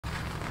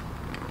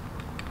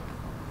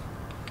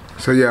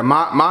So yeah,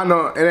 mine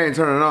don't, it ain't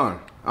turning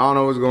on. I don't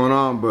know what's going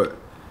on, but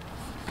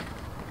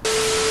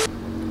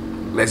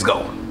let's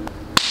go.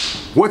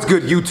 What's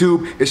good,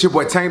 YouTube? It's your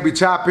boy Tank Be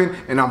Chopping,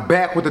 and I'm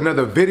back with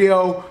another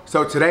video.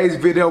 So today's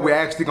video, we're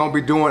actually gonna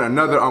be doing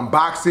another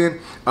unboxing.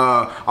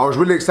 I was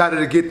really excited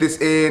to get this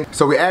in.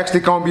 So we're actually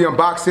gonna be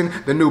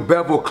unboxing the new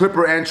Bevel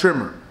clipper and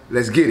trimmer.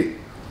 Let's get it.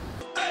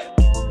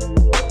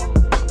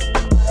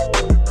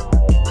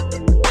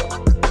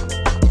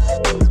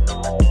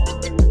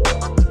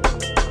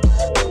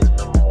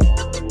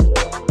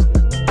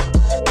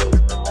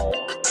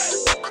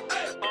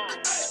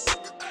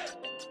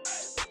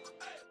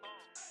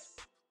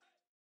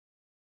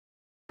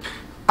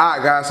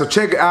 Alright guys, so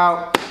check it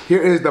out.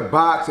 Here is the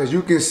box. As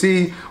you can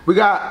see, we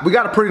got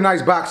a pretty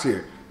nice box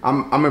here.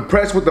 I'm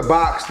impressed with the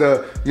box,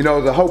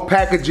 the whole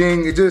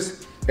packaging. It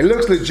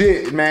looks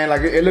legit, man.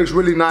 Like it looks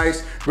really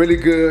nice, really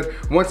good.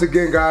 Once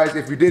again, guys,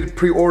 if you did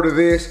pre-order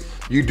this,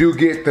 you do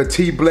get the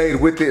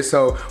T-blade with it.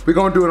 So we're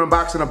gonna do an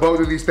unboxing of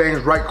both of these things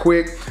right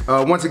quick.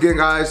 Once again,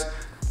 guys,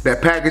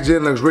 that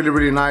packaging looks really,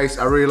 really nice.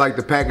 I really like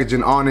the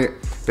packaging on it.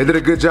 They did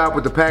a good job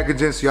with the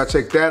packaging, so y'all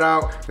check that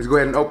out. Let's go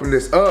ahead and open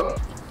this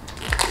up.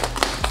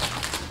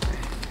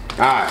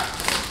 Alright,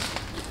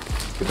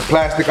 get the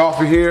plastic off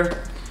of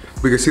here.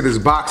 We can see this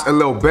box a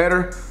little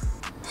better.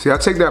 See, I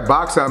take that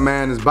box out,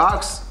 man. This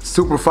box,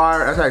 super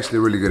fire. That's actually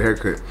a really good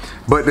haircut.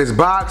 But this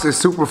box is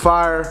super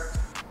fire.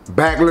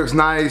 Back looks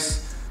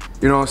nice.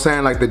 You know what I'm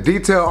saying? Like the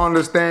detail on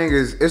this thing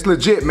it's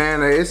legit,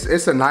 man.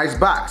 It's a nice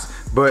box.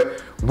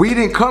 But we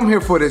didn't come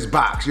here for this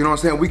box, you know what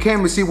I'm saying? We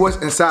came to see what's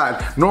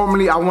inside.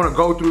 Normally, I wanna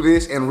go through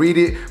this and read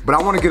it, but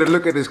I wanna get a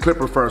look at this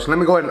clipper first. Let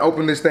me go ahead and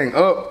open this thing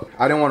up.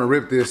 I didn't wanna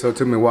rip this, so it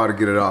took me a while to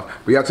get it off.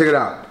 But y'all check it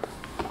out.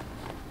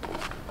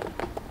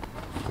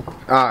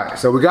 All right,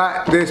 so we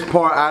got this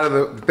part out of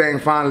the thing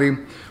finally.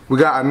 We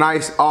got a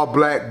nice all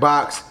black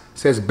box.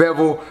 Says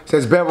Bevel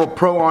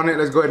Pro on it.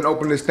 Let's go ahead and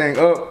open this thing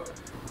up.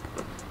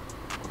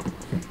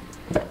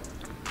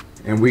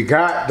 And we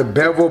got the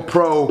Bevel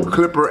Pro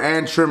clipper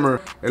and trimmer.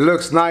 It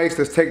looks nice.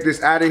 Let's take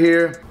this out of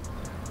here.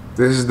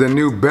 This is the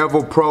new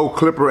Bevel Pro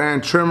clipper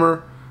and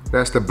trimmer.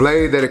 That's the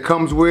blade that it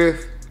comes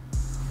with.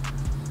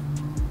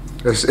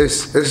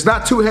 It's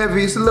not too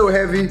heavy. It's a little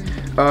heavy.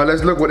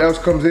 Let's look what else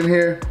comes in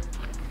here.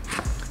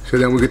 So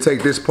then we can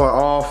take this part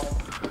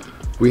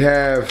off. We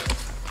have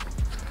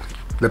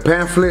the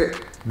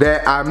pamphlet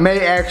that I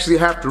may actually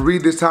have to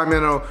read this time.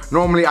 You know,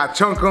 normally I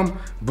chunk them,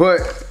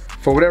 but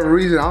for whatever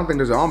reason, I don't think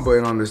there's an on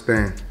button on this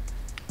thing.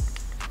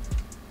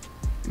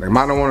 Like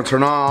mine don't want to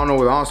turn on. I don't know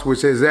where the on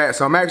switch is at.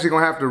 So I'm actually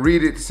gonna have to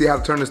read it to see how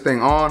to turn this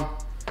thing on.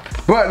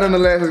 But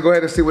nonetheless, let's go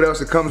ahead and see what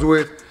else it comes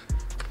with.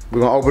 We're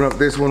gonna open up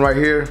this one right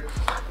here.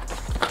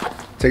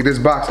 Take this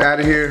box out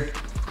of here.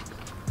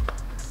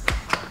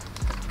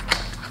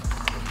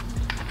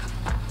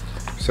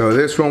 So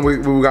this one we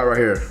got right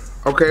here.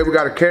 Okay, we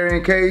got a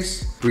carrying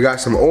case. We got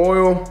some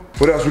oil.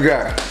 What else we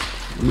got?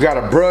 We got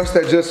a brush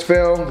that just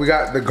fell. We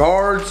got the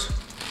guards.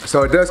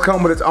 So it does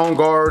come with its own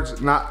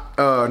guards.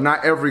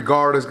 Not every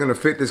guard is gonna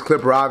fit this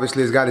clipper.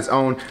 Obviously, it's got its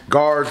own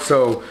guard,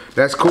 so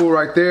that's cool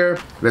right there.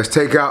 Let's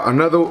take out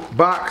another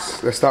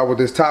box. Let's start with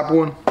this top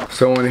one.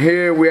 So in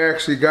here, we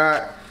actually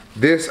got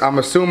this. I'm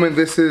assuming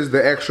this is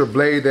the extra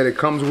blade that it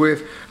comes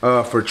with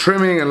for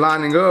trimming and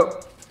lining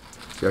up.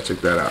 So y'all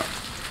check that out.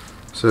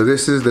 So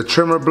this is the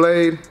trimmer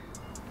blade.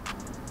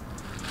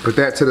 Put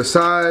that to the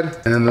side.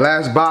 And then the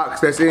last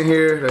box that's in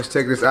here, let's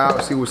take this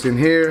out, see what's in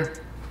here.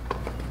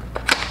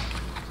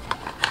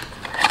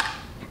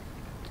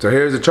 So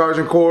here's the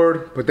charging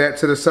cord, put that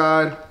to the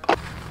side.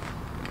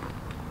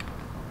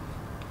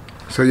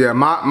 So yeah,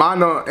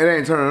 mine it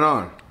ain't turning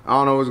on. I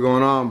don't know what's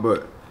going on,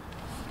 but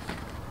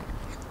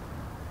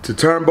to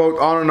turn both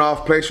on and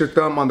off, place your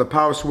thumb on the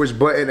power switch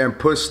button and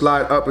push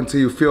slide up until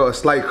you feel a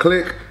slight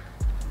click.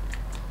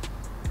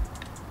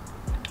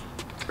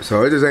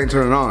 So it just ain't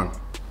turning on.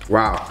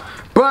 Wow.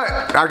 But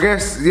I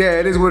guess, yeah,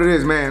 it is what it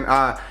is, man.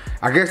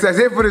 I guess that's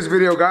it for this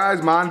video,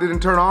 guys. Mine didn't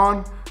turn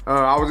on.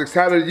 I was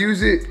excited to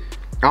use it.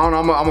 I don't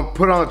know, I'm gonna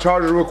put it on the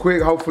charger real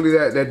quick. Hopefully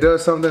that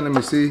does something. Let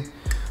me see.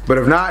 But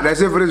if not,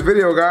 that's it for this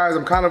video, guys.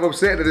 I'm kind of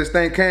upset that this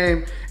thing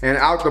came and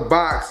out the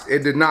box, it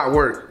did not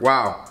work.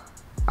 Wow.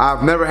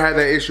 I've never had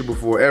that issue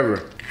before, ever.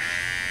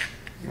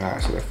 All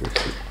right, so that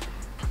fixed it.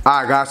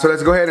 All right, guys, so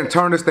let's go ahead and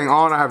turn this thing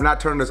on. I have not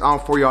turned this on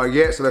for y'all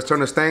yet, so let's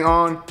turn this thing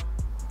on.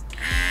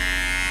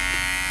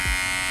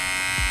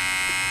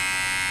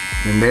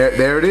 And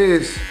there it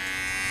is.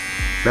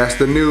 That's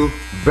the new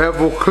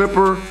Bevel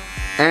clipper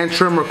and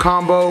trimmer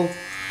combo.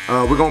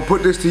 We're gonna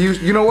put this to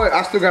use. You know what?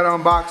 I still gotta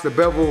unbox the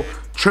Bevel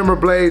trimmer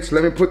blades.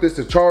 Let me put this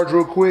to charge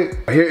real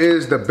quick. Here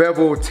is the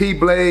Bevel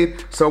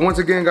T-blade. So once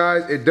again,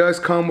 guys, it does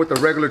come with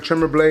a regular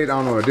trimmer blade. I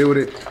don't know what to do with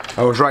it.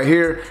 Oh, it's right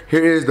here.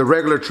 Here is the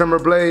regular trimmer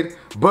blade,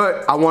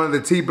 but I wanted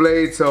the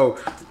T-blade, so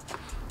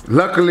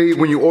luckily,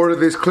 when you order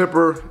this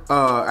clipper,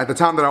 at the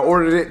time that I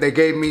ordered it,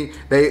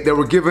 they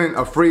were giving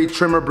a free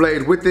trimmer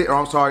blade with it, or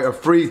I'm sorry, a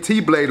free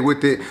T-blade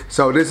with it.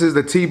 So this is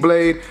the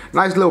T-blade.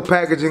 Nice little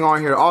packaging on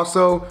here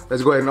also.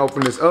 Let's go ahead and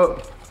open this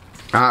up.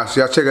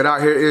 So y'all check it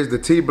out. Here is the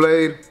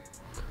T-blade.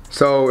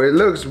 So it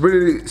looks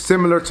really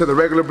similar to the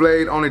regular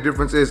blade. Only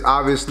difference is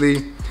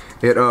obviously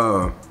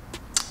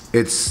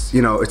it's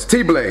you know, it's a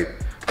T-blade.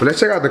 But let's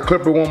check out the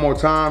clipper one more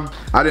time.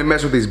 I didn't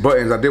mess with these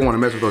buttons. I didn't want to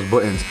mess with those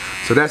buttons.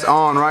 So that's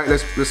on, right?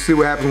 Let's see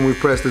what happens when we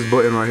press this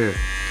button right here.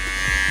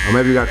 Or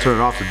maybe you gotta turn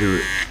it off to do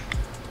it.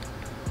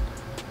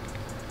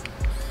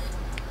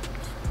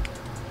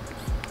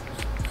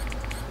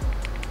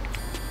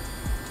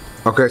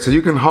 Okay, so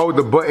you can hold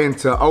the button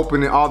to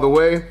open it all the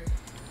way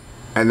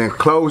and then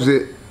close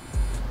it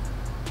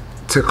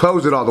to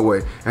close it all the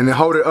way. And then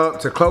hold it up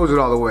to close it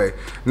all the way.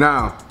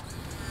 Now,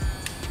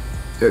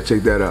 let's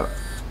check that out.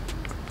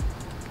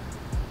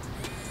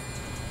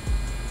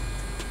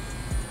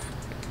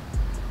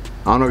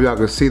 I don't know if y'all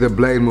can see the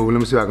blade moving.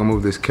 Let me see if I can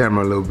move this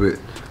camera a little bit.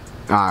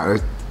 All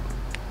right.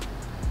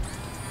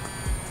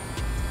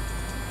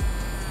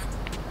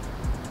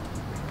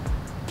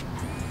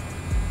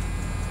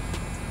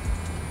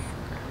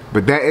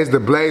 But that is the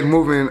blade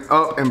moving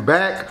up and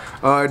back.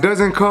 It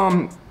doesn't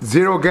come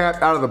zero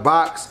gap out of the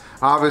box,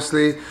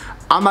 obviously.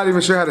 I'm not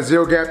even sure how to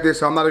zero gap this,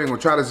 so I'm not even gonna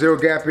try to zero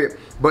gap it.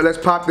 But let's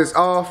pop this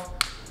off.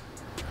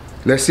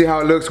 Let's see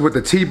how it looks with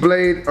the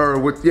T-blade, or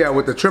with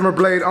the trimmer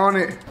blade on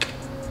it.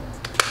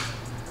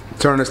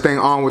 Turn this thing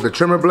on with the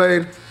trimmer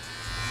blade.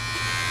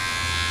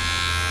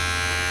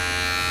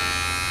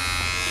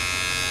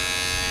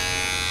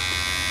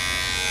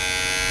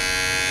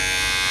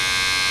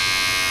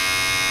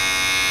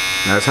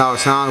 That's how it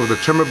sounds with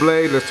the trimmer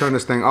blade. Let's turn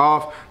this thing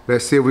off.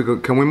 Let's see if we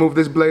can we move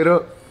this blade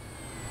up?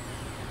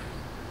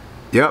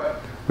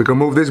 Yep, we can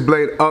move this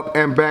blade up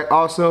and back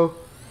also.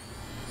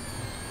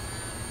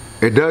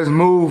 It does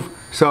move,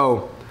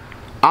 so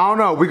I don't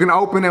know. We can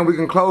open and we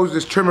can close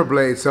this trimmer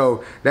blade,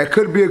 so that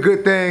could be a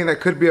good thing,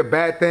 that could be a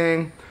bad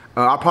thing.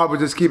 I'll probably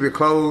just keep it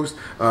closed.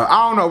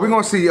 I don't know, we're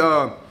gonna see.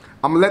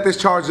 I'm gonna let this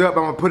charge up,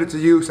 I'm gonna put it to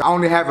use. I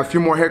only have a few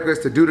more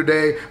haircuts to do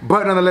today,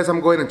 but nonetheless, I'm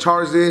gonna go ahead and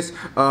charge this,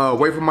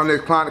 wait for my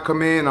next client to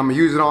come in, I'm gonna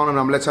use it on and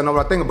I'm gonna let y'all know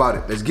what I think about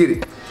it. Let's get it.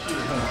 Is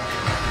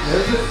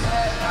it?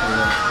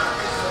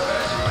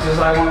 Just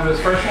like one of his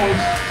first ones?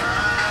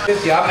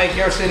 50, I'll make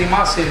your city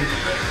my city.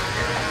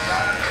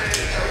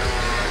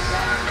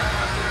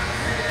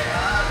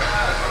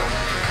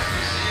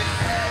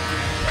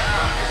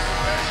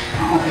 I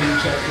don't think you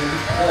checked in.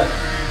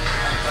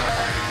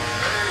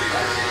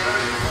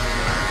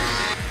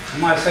 You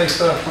might say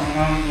stuff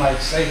from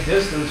like safe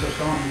distance or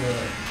something, but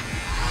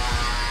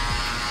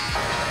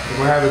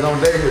We're gonna have his own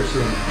day here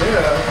soon.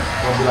 yeah.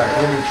 Gonna be like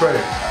winning trade.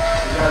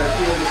 You gotta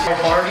feel the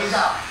parties.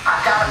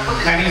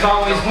 And he's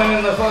always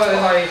winning the fun.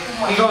 Like,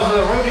 he goes to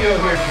the rodeo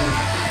here.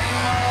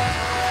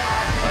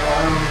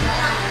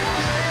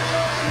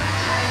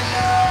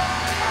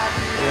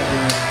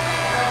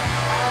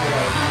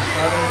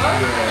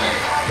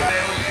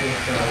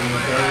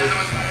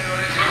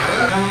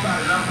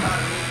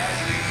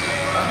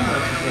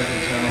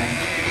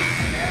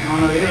 I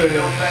don't know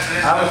either.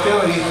 I have a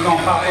feeling he's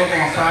gonna pop up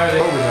on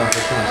Friday.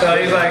 So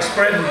he's like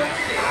spreading.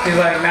 He's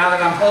like, now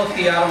that I'm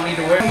healthy, I don't need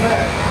to wear them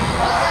back.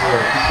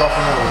 Yeah, keep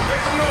popping over.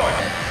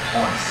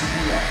 On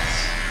CBS.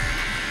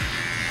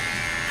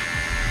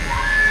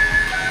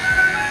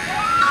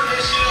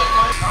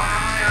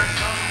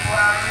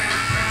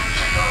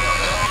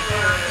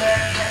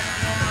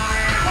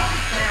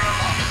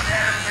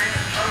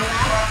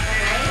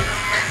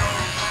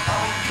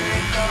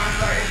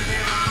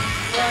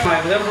 My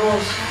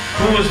liberals,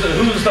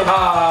 who's the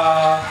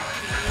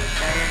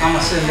I'm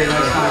gonna send it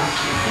next time.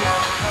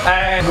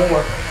 And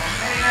more.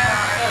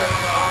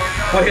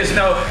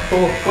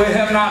 With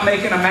him not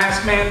making a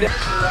mask mandate.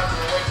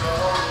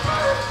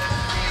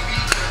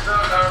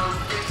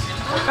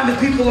 And the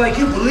people like,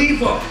 you believe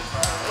him.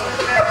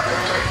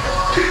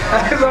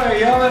 I was like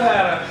yelling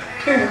at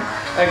him.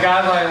 That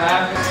guy's like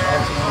laughing.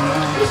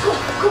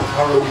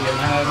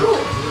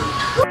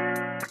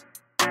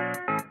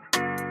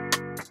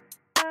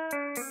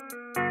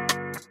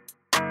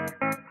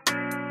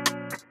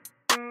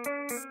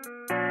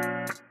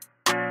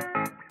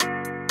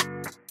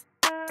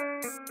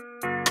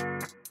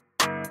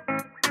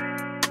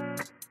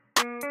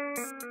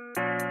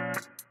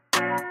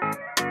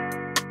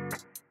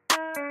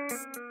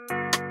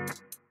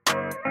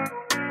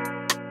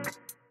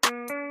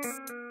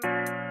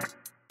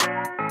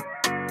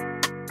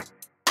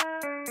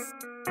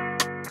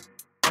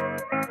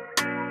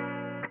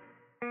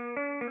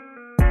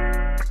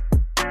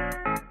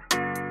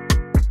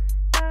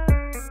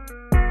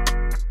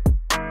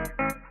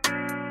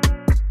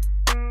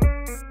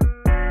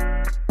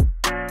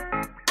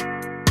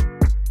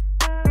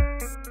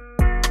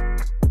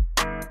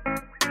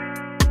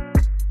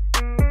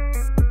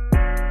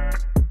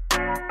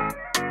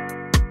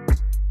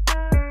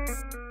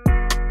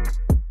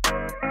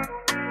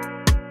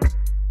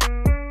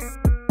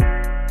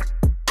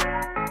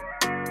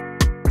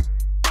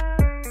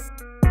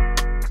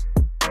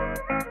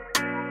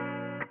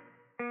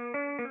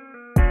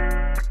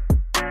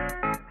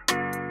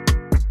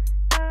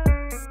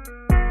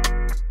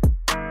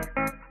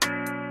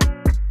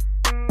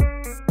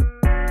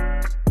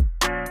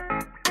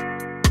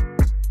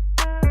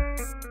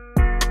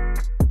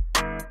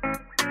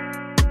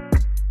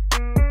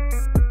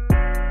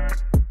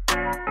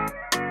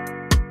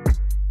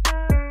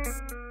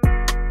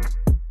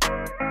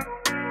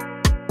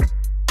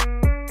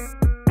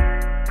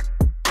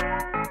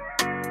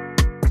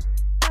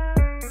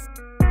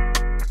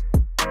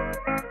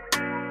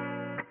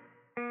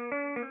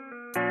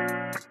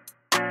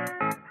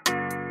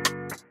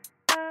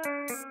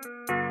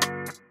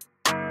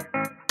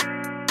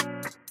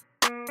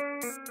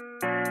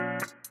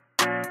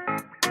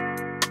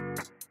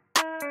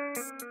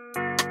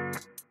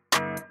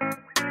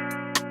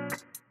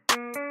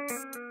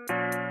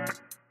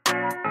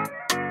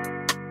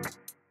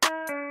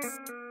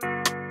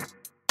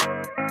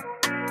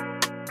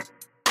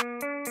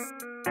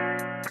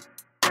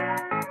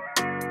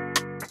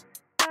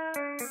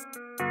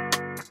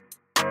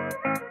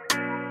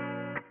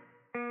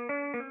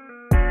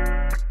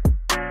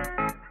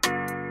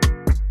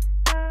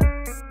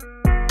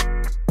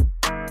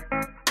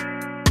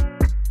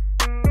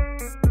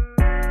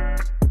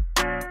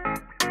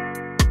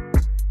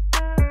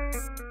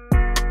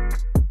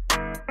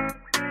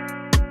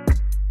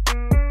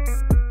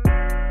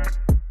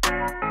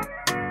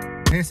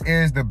 this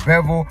is the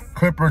bevel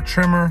clipper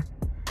trimmer.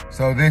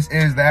 So this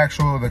is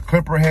the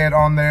clipper head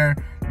on there.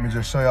 Let me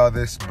just show y'all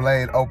this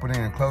blade opening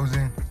and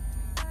closing.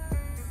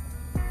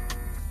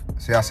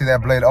 See, I see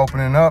that blade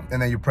opening up,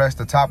 and then you press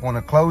the top one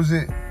to close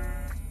it.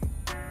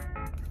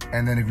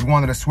 And then if you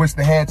wanted to switch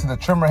the head to the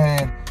trimmer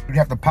head, you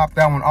have to pop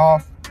that one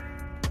off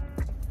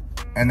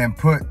and then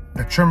put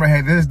the trimmer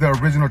head. This is the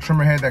original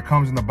trimmer head that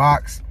comes in the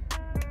box.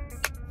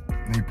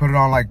 And you put it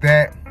on like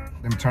that.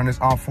 Let me turn this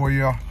on for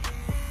you.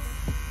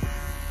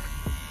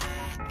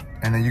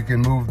 And then you can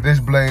move this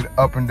blade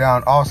up and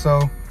down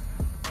also.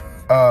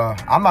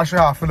 I'm not sure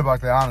how I feel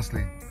about that,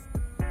 honestly.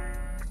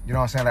 You know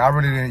what I'm saying? Like, I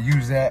really didn't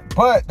use that,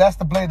 but that's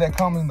the blade that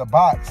comes in the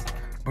box.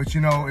 But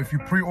you know, if you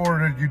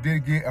pre-ordered, you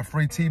did get a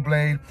free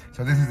T-blade.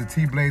 So this is the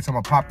T-blade, so I'm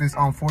gonna pop this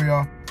on for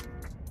y'all.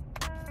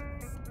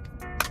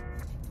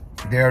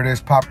 There it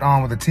is, popped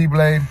on with the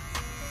T-blade.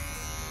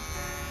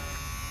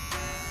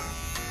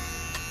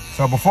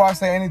 So before I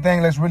say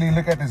anything, let's really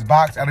look at this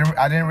box. I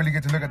didn't really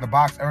get to look at the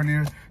box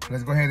earlier. So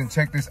let's go ahead and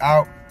check this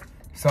out.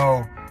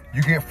 So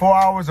you get 4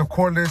 hours of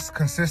cordless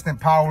consistent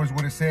power is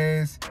what it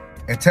says.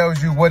 It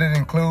tells you what it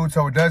includes.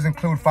 So it does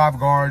include 5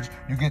 guards.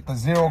 You get the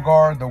 0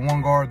 guard, the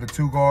 1 guard, the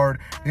 2 guard.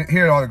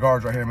 Here are all the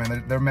guards right here,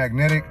 man. They're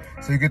magnetic.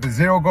 So you get the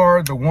 0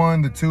 guard, the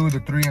 1, the 2, the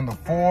 3, and the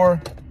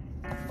 4.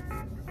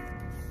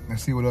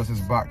 Let's see what else this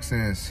box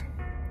says.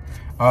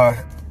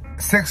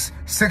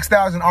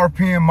 6,000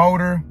 RPM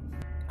motor.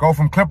 Go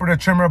from clipper to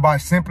trimmer by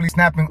simply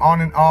snapping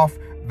on and off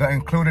the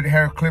included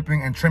hair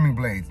clipping and trimming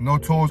blades. No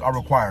tools are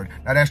required.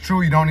 Now that's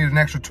true, you don't need an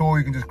extra tool.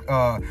 You can just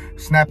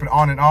snap it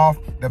on and off.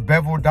 The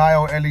bevel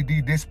dial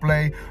LED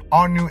display,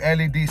 all new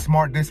LED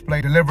smart display,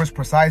 delivers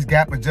precise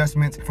gap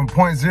adjustments from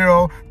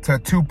 0.0 to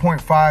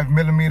 2.5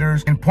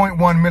 millimeters in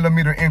 0.1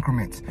 millimeter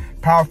increments.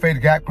 Power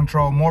fade gap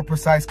control, more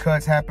precise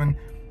cuts happen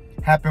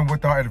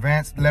with our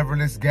advanced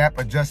leverless gap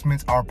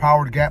adjustments. Our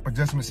powered gap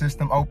adjustment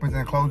system opens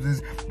and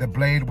closes the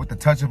blade with the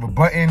touch of a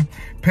button.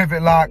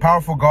 Pivot lock,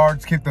 powerful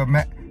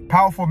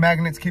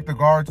magnets keep the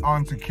guards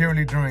on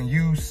securely during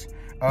use.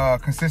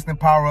 Consistent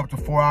power up to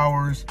 4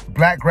 hours.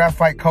 Black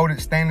graphite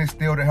coated stainless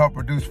steel to help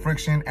reduce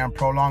friction and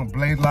prolong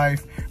blade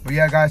life. But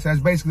yeah, guys, so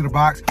that's basically the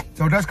box.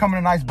 So it does come in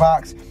a nice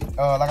box.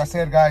 Like I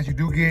said, guys, you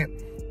do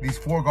get these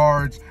 4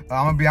 guards.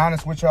 I'm gonna be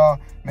honest with y'all,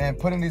 man,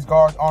 putting these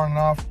guards aren't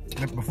enough.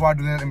 Before I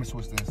do that, let me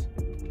switch this.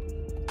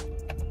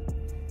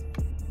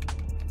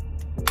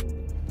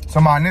 So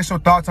my initial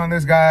thoughts on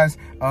this, guys,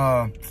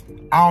 I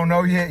don't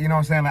know yet, you know what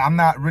I'm saying? Like, I'm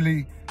not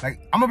really,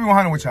 like, I'm gonna be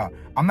 100 with y'all.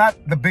 I'm not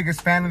the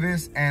biggest fan of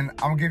this, and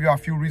I'm gonna give y'all a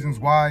few reasons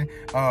why.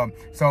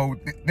 So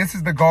this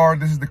is the guard,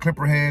 this is the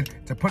clipper head.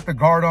 To put the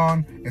guard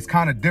on, it's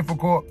kind of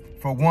difficult.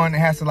 For one, it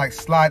has to like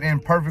slide in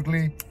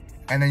perfectly,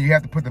 and then you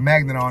have to put the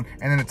magnet on,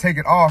 and then to take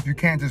it off, you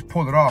can't just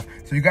pull it off.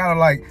 So you gotta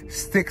like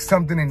stick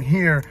something in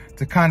here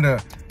to kind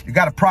of, you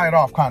gotta pry it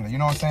off kind of, you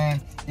know what I'm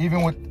saying?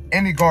 Even with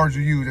any guards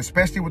you use,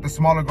 especially with the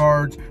smaller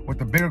guards, with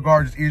the bigger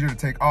guards, it's easier to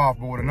take off.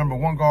 But with a number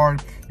 1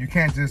 guard, you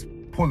can't just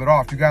pull it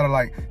off. You gotta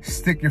like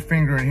stick your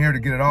finger in here to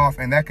get it off.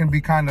 And that can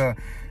be kind of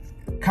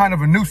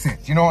a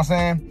nuisance, you know what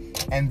I'm saying?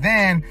 And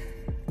then,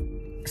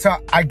 so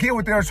I get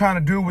what they were trying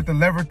to do with the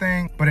lever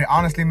thing, but it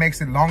honestly makes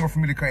it longer for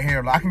me to cut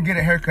hair. Like, I can get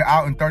a haircut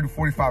out in 30,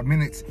 45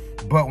 minutes,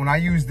 but when I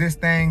use this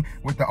thing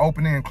with the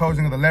opening and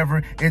closing of the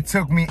lever, it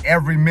took me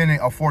every minute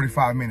of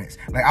 45 minutes.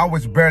 Like, I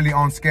was barely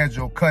on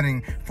schedule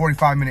cutting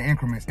 45-minute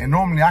increments, and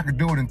normally I could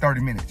do it in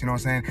 30 minutes, you know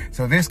what I'm saying?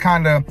 So this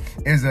kind of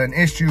is an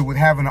issue with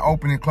having to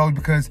open and close,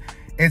 because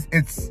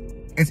it's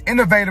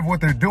innovative what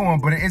they're doing,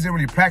 but it isn't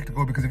really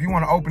practical, because if you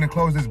want to open and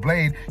close this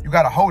blade, you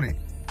got to hold it.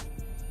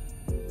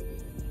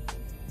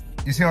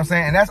 You see what I'm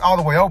saying? And that's all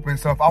the way open.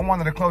 So if I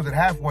wanted to close it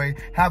halfway,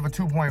 have a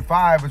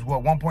 2.5 is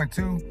what,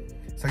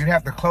 1.2? So you'd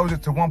have to close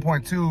it to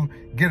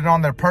 1.2, get it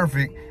on there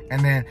perfect,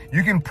 and then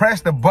you can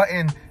press the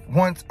button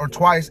once or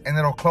twice and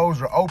it'll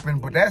close or open,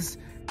 but that's,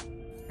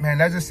 man,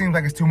 that just seems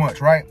like it's too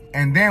much, right?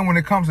 And then when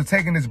it comes to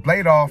taking this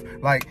blade off,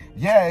 like,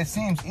 yeah, it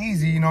seems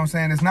easy, you know what I'm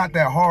saying? It's not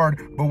that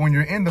hard, but when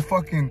you're in the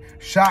fucking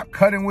shop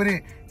cutting with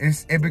it,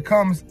 it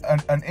becomes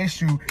an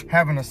issue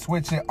having to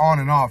switch it on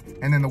and off.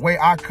 And then the way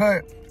I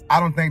cut, I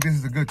don't think this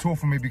is a good tool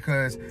for me,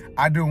 because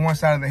I do one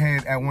side of the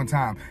head at one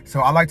time. So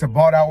I like to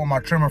ball out with my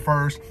trimmer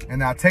first, and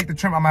then I take the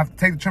trimmer, I'm gonna have to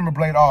take the trimmer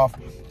blade off.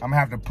 I'm gonna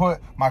have to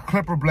put my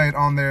clipper blade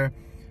on there.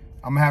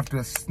 I'm gonna have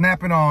to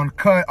snap it on,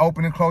 cut,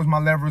 open and close my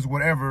levers,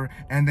 whatever,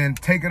 and then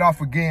take it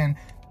off again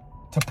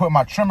to put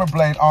my trimmer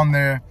blade on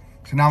there.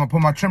 So now I'm gonna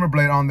put my trimmer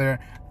blade on there.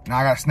 Now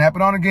I gotta snap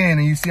it on again,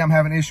 and you see I'm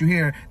having an issue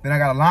here. Then I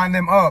gotta line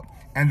them up,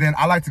 and then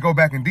I like to go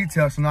back in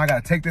detail. So now I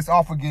gotta take this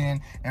off again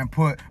and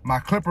put my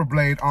clipper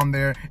blade on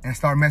there and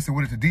start messing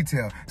with it to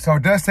detail. So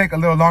it does take a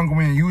little longer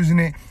when you're using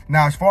it.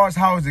 Now, as far as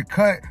how is it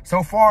cut,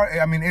 so far,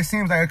 I mean, it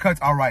seems like it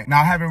cuts all right.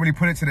 Now, I haven't really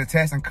put it to the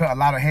test and cut a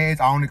lot of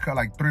heads. I only cut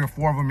like 3 or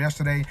 4 of them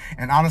yesterday.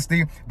 And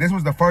honestly, this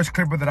was the first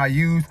clipper that I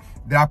used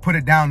that I put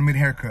it down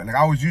mid-haircut. Like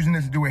I was using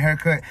this to do a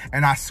haircut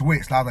and I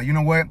switched. I was like, you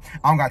know what?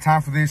 I don't got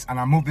time for this, and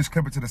I moved this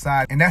clipper to the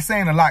side. And that's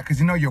saying a lot, because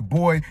you know your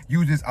boy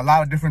uses a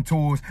lot of different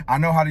tools. I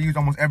know how to use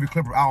almost every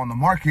clipper out on the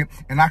market,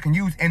 and I can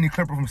use any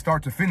clipper from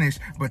start to finish.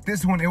 But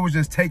this one, it was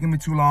just taking me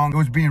too long. It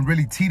was being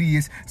really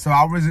tedious, so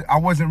I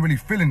wasn't really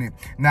feeling it.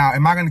 Now,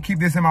 am I gonna keep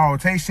this in my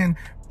rotation?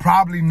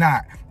 Probably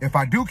not. If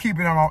I do keep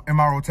it in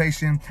my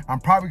rotation, I'm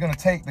probably gonna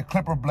take the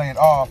clipper blade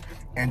off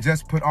and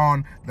just put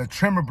on the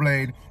trimmer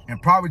blade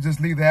and probably just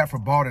leave that for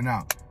balding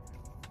out.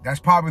 That's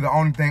probably the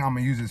only thing I'm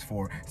gonna use this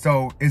for.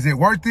 So is it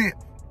worth it?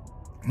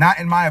 Not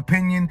in my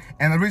opinion.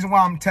 And the reason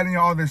why I'm telling you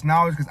all this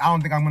now is because I don't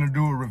think I'm going to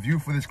do a review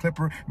for this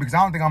clipper, because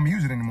I don't think I'm going to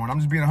use it anymore. And I'm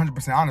just being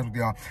 100% honest with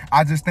y'all.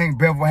 I just think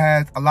Bevel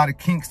has a lot of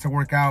kinks to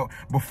work out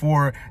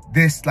before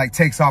this like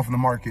takes off in the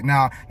market.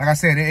 Now, like I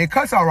said, it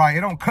cuts all right.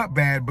 It don't cut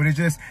bad, but it's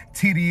just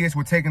tedious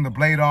with taking the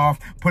blade off,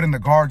 putting the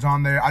guards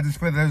on there. I just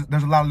feel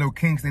there's a lot of little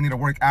kinks they need to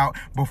work out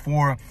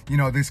before, you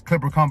know, this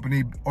clipper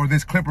company or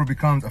this clipper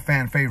becomes a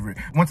fan favorite.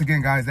 Once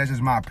again, guys, that's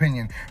just my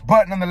opinion.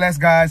 But nonetheless,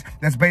 guys,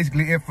 that's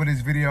basically it for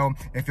this video.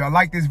 If y'all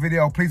like this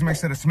video, please make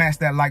sure to smash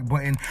that like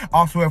button.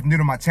 Also, if new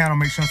to my channel,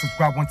 make sure to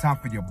subscribe one time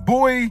for your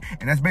boy.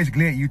 And that's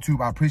basically it,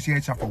 YouTube. I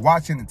appreciate y'all for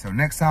watching. Until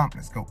next time,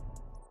 let's go.